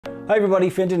Hi everybody,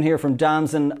 Fintan here from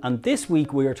Damson, and this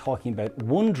week we are talking about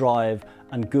OneDrive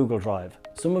and Google Drive,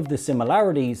 some of the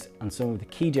similarities and some of the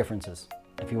key differences.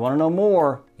 If you want to know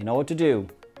more, you know what to do.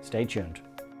 Stay tuned.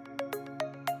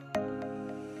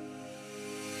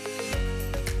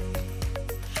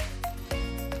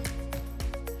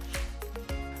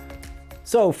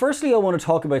 So firstly, I want to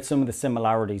talk about some of the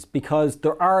similarities because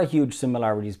there are huge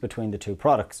similarities between the two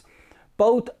products.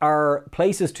 Both are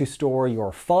places to store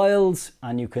your files,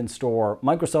 and you can store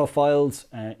Microsoft files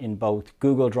in both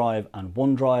Google Drive and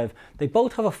OneDrive. They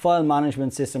both have a file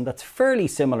management system that's fairly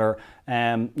similar.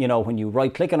 You know, when you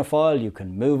right click on a file, you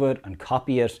can move it and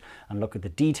copy it and look at the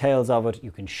details of it. You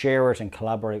can share it and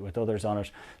collaborate with others on it.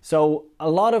 So a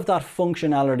lot of that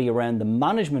functionality around the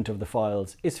management of the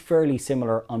files is fairly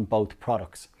similar on both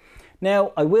products.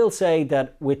 Now, I will say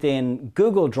that within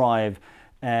Google Drive,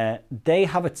 they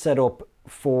have it set up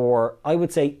for, I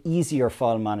would say, easier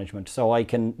file management. So I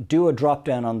can do a drop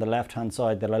down on the left hand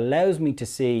side that allows me to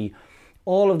see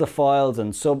all of the files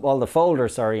and all the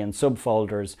folders, and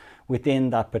subfolders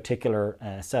within that particular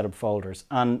set of folders.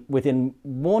 And within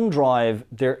OneDrive,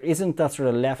 there isn't that sort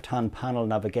of left hand panel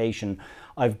navigation.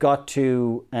 I've got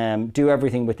to do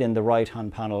everything within the right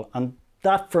hand panel, and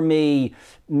that for me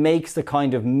makes the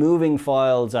kind of moving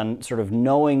files and sort of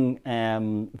knowing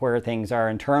where things are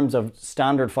in terms of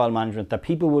standard file management that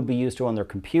people would be used to on their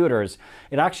computers.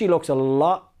 It actually looks a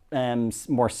lot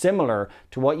more similar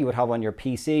to what you would have on your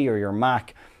PC or your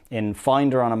Mac, in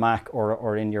Finder on a Mac,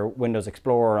 or in your Windows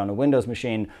Explorer on a Windows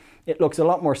machine. It looks a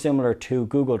lot more similar to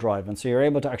Google Drive, and so you're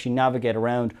able to actually navigate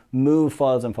around, move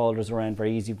files and folders around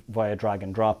very easy via drag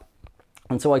and drop.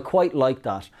 And so I quite like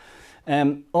that.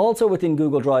 Also within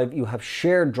Google Drive, you have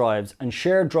shared drives, and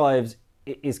shared drives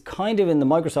is kind of, in the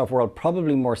Microsoft world,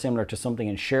 probably more similar to something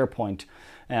in SharePoint,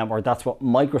 or that's what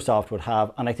Microsoft would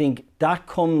have. And I think that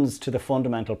comes to the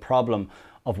fundamental problem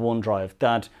of OneDrive,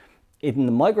 that in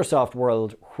the Microsoft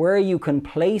world, where you can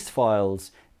place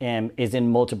files is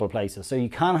in multiple places. So you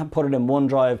can put it in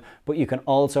OneDrive, but you can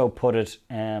also put it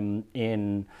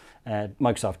in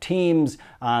Microsoft Teams,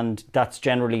 and that's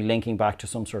generally linking back to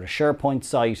some sort of SharePoint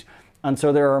site. And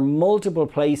so there are multiple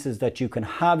places that you can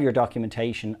have your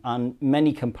documentation, and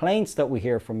many complaints that we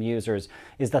hear from users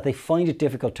is that they find it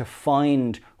difficult to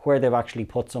find where they've actually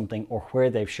put something or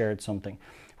where they've shared something.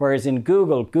 Whereas in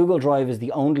Google Drive is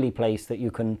the only place that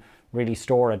you can really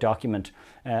store a document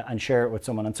and share it with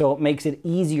someone. And so it makes it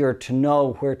easier to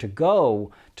know where to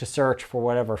go to search for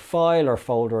whatever file or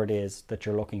folder it is that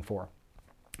you're looking for.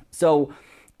 So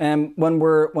when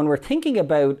we're thinking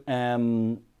about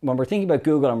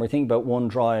Google and we're thinking about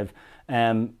OneDrive,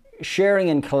 sharing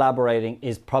and collaborating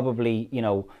is probably, you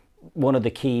know, one of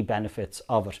the key benefits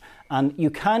of it. And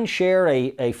you can share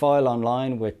a file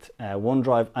online with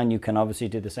OneDrive, and you can obviously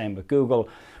do the same with Google.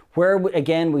 Where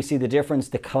again we see the difference,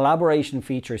 the collaboration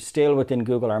features still within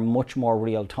Google are much more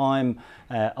real time,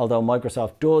 although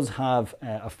Microsoft does have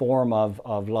a form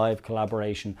of live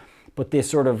collaboration. But this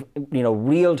sort of, you know,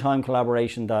 real-time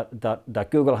collaboration that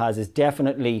Google has is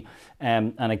definitely,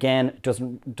 and again, it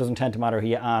doesn't tend to matter who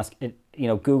you ask. You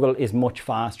know, Google is much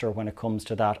faster when it comes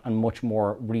to that, and much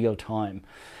more real-time.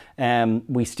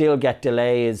 We still get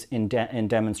delays in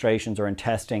demonstrations or in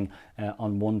testing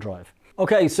on OneDrive.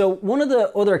 Okay, so one of the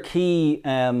other key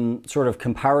sort of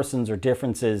comparisons or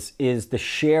differences is the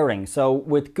sharing. So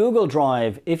with Google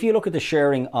Drive, if you look at the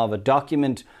sharing of a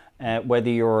document, whether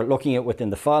you're looking at it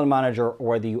within the file manager or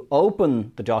whether you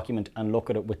open the document and look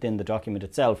at it within the document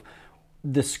itself,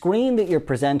 the screen that you're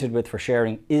presented with for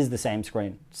sharing is the same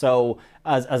screen. So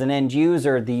as an end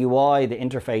user, the UI, the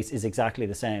interface is exactly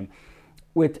the same.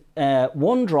 With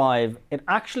OneDrive, it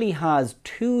actually has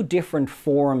two different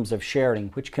forms of sharing,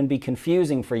 which can be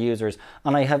confusing for users.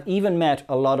 And I have even met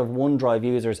a lot of OneDrive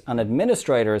users and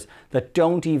administrators that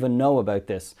don't even know about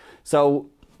this.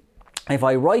 So if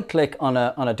I right click on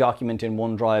a document in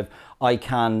OneDrive, I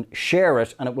can share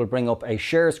it, and it will bring up a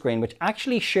share screen, which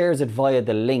actually shares it via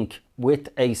the link with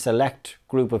a select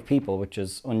group of people, which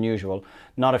is unusual,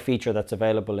 not a feature that's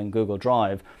available in Google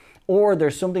Drive. Or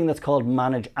there's something that's called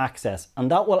Manage Access,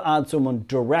 and that will add someone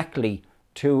directly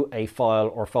to a file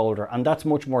or folder, and that's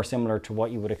much more similar to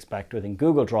what you would expect within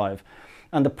Google Drive.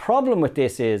 And the problem with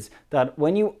this is that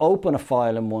when you open a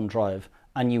file in OneDrive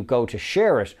and you go to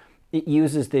share it, it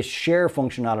uses this share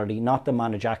functionality, not the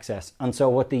manage access. And so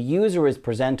what the user is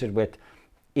presented with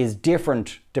is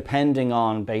different depending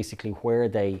on basically where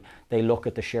they look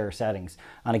at the share settings.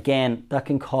 And again, that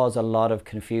can cause a lot of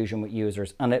confusion with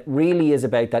users. And it really is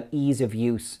about that ease of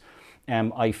use,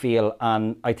 I feel.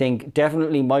 And I think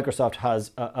definitely Microsoft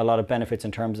has a lot of benefits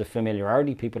in terms of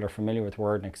familiarity. People are familiar with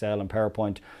Word and Excel and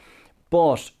PowerPoint.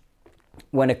 But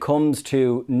when it comes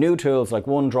to new tools like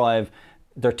OneDrive,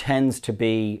 there tends to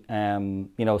be,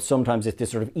 you know, sometimes it's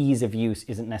this sort of ease of use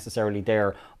isn't necessarily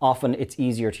there. Often it's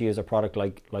easier to use a product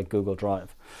like Google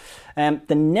Drive.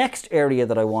 The next area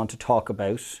that I want to talk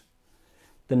about,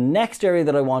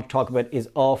 is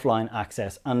offline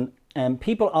access. And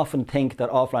people often think that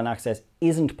offline access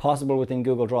isn't possible within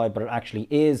Google Drive, but it actually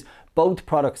is. Both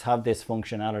products have this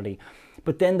functionality.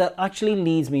 But then that actually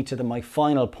leads me to my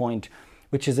final point,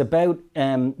 which is about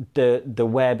the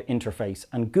web interface.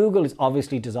 And Google is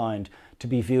obviously designed to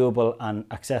be viewable and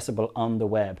accessible on the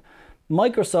web.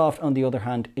 Microsoft, on the other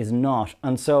hand, is not.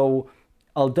 And so,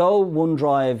 although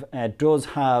OneDrive does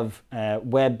have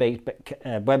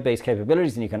web-based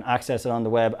capabilities, and you can access it on the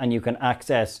web, and you can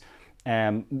access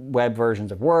web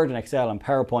versions of Word and Excel and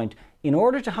PowerPoint, in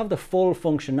order to have the full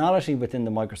functionality within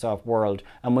the Microsoft world,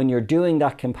 and when you're doing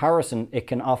that comparison, it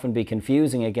can often be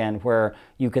confusing again, where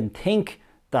you can think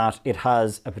that it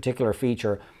has a particular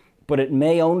feature, but it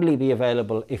may only be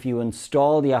available if you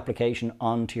install the application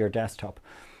onto your desktop.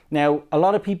 Now, a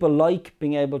lot of people like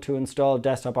being able to install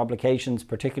desktop applications,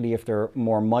 particularly if they're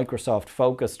more Microsoft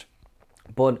focused.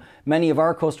 But many of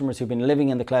our customers who've been living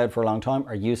in the cloud for a long time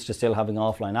are used to still having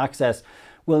offline access,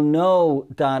 will know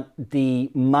that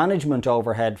the management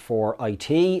overhead for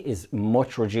IT is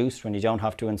much reduced when you don't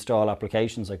have to install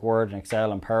applications like Word and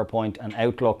Excel and PowerPoint and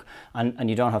Outlook, and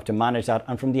you don't have to manage that.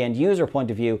 And from the end user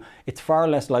point of view, it's far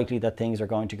less likely that things are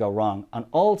going to go wrong. And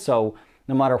also,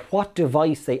 no matter what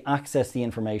device they access the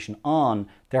information on,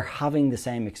 they're having the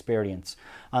same experience.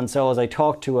 And so as I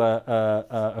talked to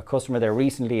a customer there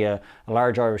recently, a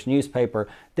large Irish newspaper,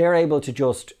 they're able to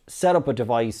just set up a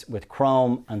device with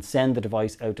Chrome and send the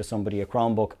device out to somebody, a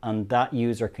Chromebook, and that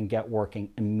user can get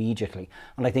working immediately.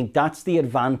 And I think that's the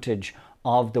advantage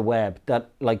of the web,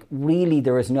 that like really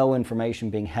there is no information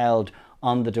being held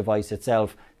on the device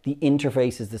itself. The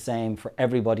interface is the same for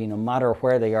everybody, no matter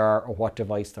where they are or what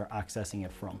device they're accessing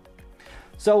it from.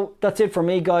 So that's it for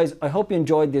me, guys. I hope you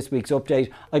enjoyed this week's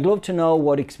update. I'd love to know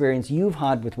what experience you've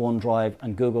had with OneDrive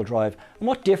and Google Drive, and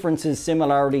what differences,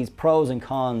 similarities, pros and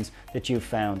cons that you've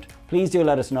found. Please do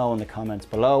let us know in the comments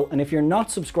below. And if you're not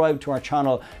subscribed to our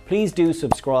channel, please do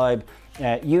subscribe.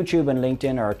 YouTube and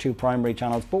LinkedIn are our two primary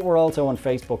channels, but we're also on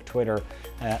Facebook, Twitter,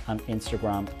 and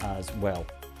Instagram as well.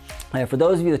 For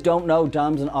those of you that don't know,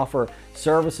 Damson offer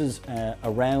services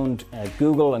around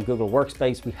Google and Google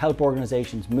Workspace. We help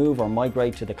organizations move or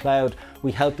migrate to the cloud.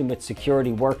 We help them with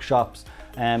security workshops,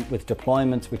 with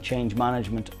deployments, with change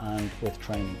management, and with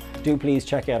training. Do please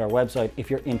check out our website if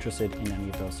you're interested in any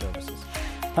of those services.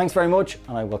 Thanks very much,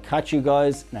 and I will catch you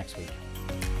guys next week.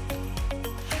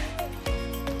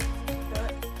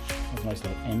 That's a nice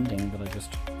little ending that I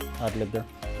just ad-libbed there.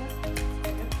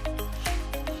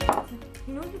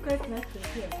 You know, you guys can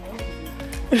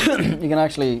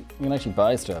actually you can actually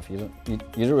buy stuff. You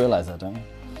do realize that, don't you?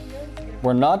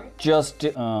 We're not just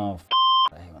oh.